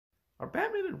Are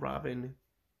Batman and Robin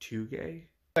too gay?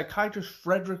 Psychiatrist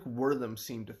Fredric Wertham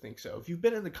seemed to think so. If you've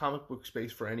been in the comic book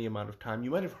space for any amount of time, you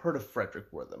might have heard of Fredric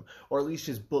Wertham, or at least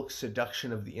his book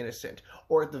Seduction of the Innocent,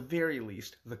 or at the very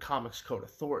least, the Comics Code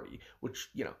Authority,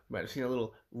 which, you might have seen a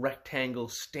little rectangle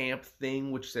stamp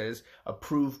thing which says,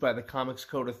 approved by the Comics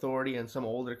Code Authority on some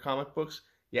older comic books.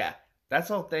 Yeah,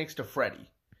 that's all thanks to Freddy.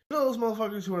 You know those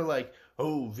motherfuckers who are like,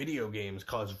 oh, video games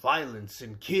cause violence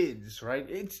in kids, right?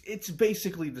 It's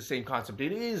basically the same concept.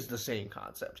 It is the same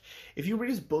concept. If you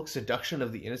read his book, Seduction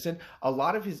of the Innocent, a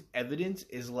lot of his evidence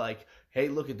is like, hey,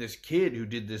 look at this kid who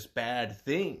did this bad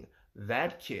thing.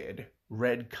 That kid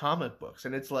read comic books.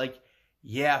 And it's like,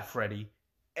 yeah, Freddy,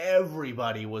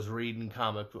 everybody was reading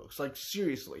comic books. Like,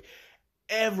 seriously.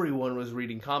 Everyone was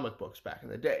reading comic books back in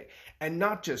the day. And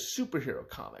not just superhero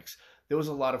comics. There was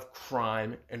a lot of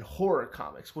crime and horror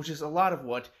comics, which is a lot of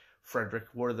what Fredric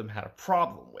Wertham had a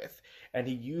problem with. And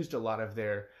he used a lot of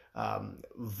their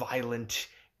violent,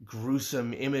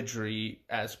 gruesome imagery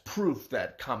as proof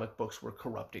that comic books were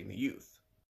corrupting the youth.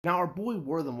 Now, our boy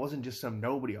Wertham wasn't just some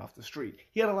nobody off the street.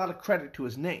 He had a lot of credit to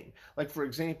his name. Like, for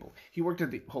example, he worked at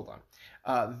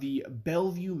the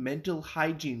Bellevue Mental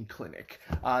Hygiene Clinic.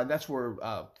 That's where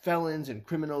felons and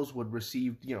criminals would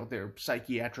receive, their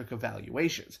psychiatric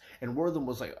evaluations. And Wertham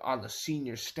was, like, on the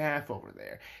senior staff over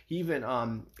there. He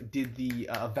even did the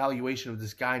evaluation of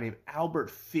this guy named Albert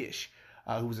Fish,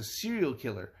 who was a serial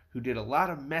killer who did a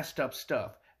lot of messed up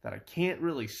stuff that I can't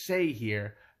really say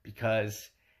here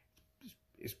because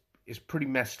is pretty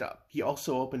messed up. He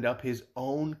also opened up his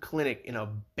own clinic in a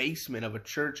basement of a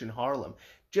church in Harlem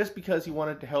just because he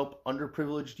wanted to help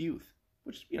underprivileged youth,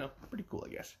 which, pretty cool,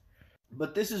 I guess.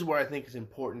 But this is where I think it's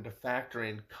important to factor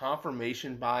in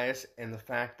confirmation bias and the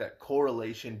fact that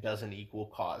correlation doesn't equal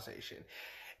causation.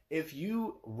 If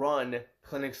you run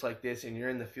clinics like this and you're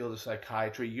in the field of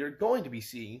psychiatry, you're going to be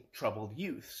seeing troubled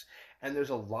youths. And there's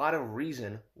a lot of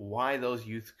reason why those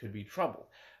youth could be troubled.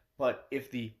 But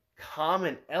if the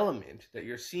common element that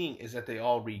you're seeing is that they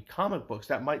all read comic books,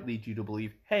 that might lead you to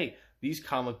believe, hey, these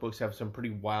comic books have some pretty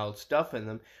wild stuff in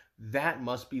them. That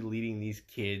must be leading these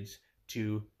kids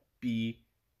to be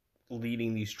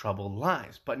leading these troubled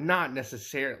lives, but not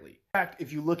necessarily. In fact,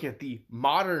 if you look at the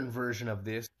modern version of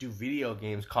this, do video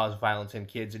games cause violence in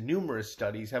kids? Numerous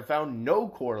studies have found no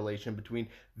correlation between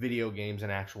video games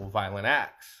and actual violent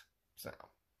acts.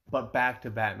 But back to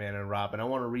Batman and Robin. I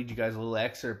want to read you guys a little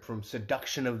excerpt from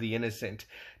Seduction of the Innocent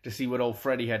to see what old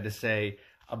Freddy had to say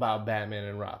about Batman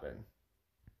and Robin.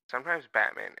 Sometimes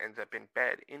Batman ends up in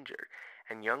bed injured,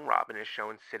 and young Robin is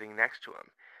shown sitting next to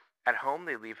him. At home,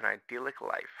 they lead an idyllic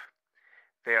life.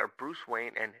 They are Bruce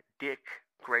Wayne and Dick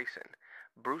Grayson.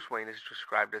 Bruce Wayne is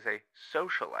described as a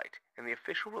socialite, and the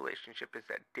official relationship is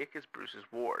that Dick is Bruce's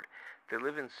ward. They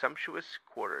live in sumptuous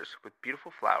quarters with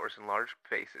beautiful flowers and large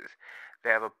faces. They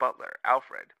have a butler,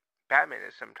 Alfred. Batman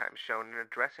is sometimes shown in a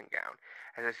dressing gown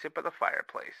as they sit by the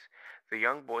fireplace. The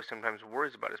young boy sometimes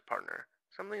worries about his partner.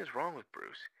 Something is wrong with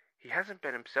Bruce. He hasn't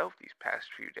been himself these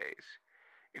past few days.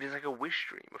 It is like a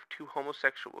wish dream of two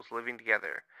homosexuals living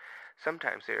together.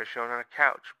 Sometimes they are shown on a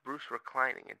couch, Bruce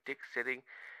reclining and Dick sitting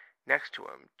next to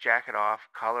him, jacket off,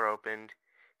 collar opened,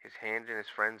 his hand in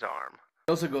his friend's arm.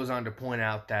 It also goes on to point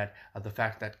out that the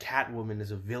fact that Catwoman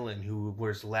is a villain who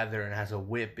wears leather and has a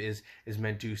whip is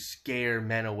meant to scare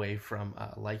men away from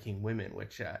liking women,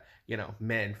 which,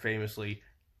 men famously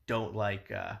don't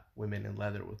like women in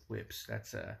leather with whips.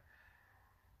 That's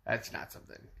not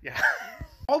something. Yeah.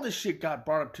 All this shit got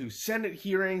brought up to Senate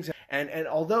hearings, and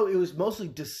although it was mostly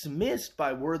dismissed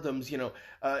by Wertham's,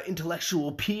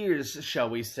 intellectual peers, shall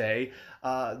we say,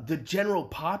 the general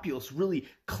populace really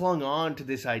clung on to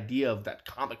this idea of that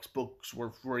comics books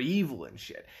were evil and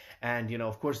shit. And,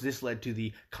 of course, this led to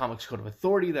the Comics Code of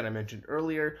Authority that I mentioned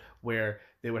earlier, where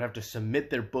they would have to submit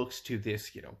their books to this,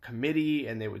 committee,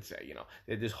 and they would say,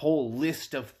 this whole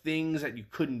list of things that you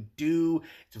couldn't do.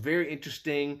 It's very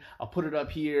interesting. I'll put it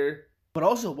up here. But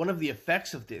also, one of the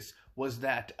effects of this was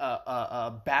that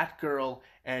Batgirl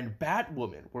and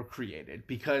Batwoman were created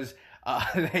because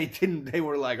they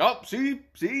were like, oh, see,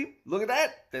 look at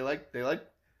that. They like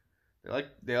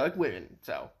women.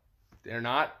 So they're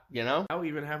not, I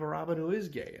even have a Robin who is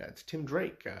gay. It's Tim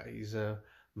Drake. He's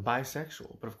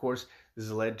bisexual. But of course, this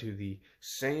has led to the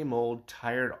same old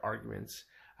tired arguments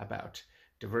about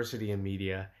diversity in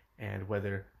media and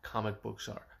whether comic books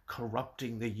are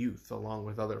corrupting the youth along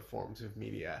with other forms of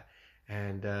media.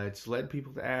 And it's led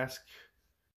people to ask,